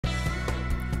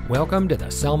Welcome to the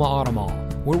Selma Auto Mall,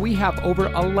 where we have over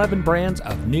 11 brands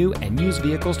of new and used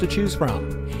vehicles to choose from.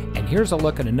 And here's a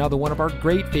look at another one of our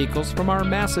great vehicles from our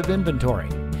massive inventory,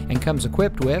 and comes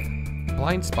equipped with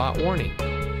blind spot warning,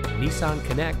 Nissan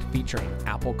Connect featuring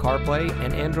Apple CarPlay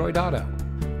and Android Auto,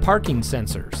 parking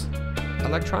sensors,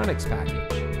 electronics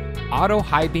package, auto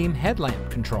high beam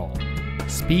headlamp control,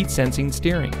 speed sensing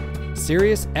steering,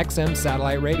 Sirius XM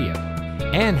satellite radio,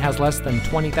 and has less than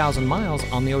 20,000 miles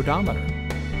on the odometer.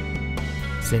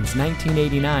 Since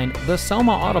 1989, the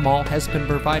Selma Auto Mall has been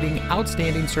providing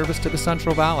outstanding service to the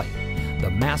Central Valley. The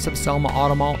massive Selma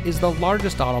Auto Mall is the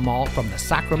largest auto mall from the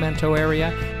Sacramento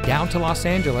area down to Los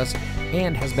Angeles,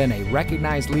 and has been a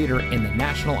recognized leader in the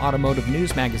National Automotive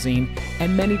News magazine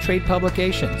and many trade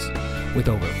publications. With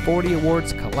over 40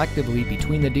 awards collectively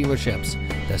between the dealerships,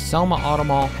 the Selma Auto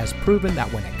Mall has proven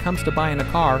that when it comes to buying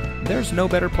a car, there's no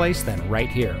better place than right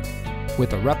here.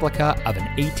 With a replica of an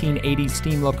 1880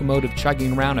 steam locomotive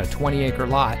chugging around a 20-acre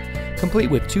lot,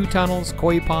 complete with 2 tunnels,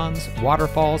 koi ponds,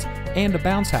 waterfalls, and a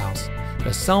bounce house,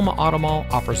 the Selma Auto Mall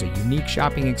offers a unique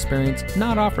shopping experience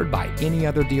not offered by any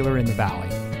other dealer in the valley.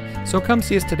 So come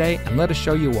see us today and let us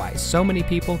show you why so many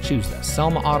people choose the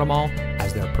Selma Auto Mall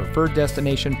as their preferred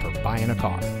destination for buying a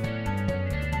car.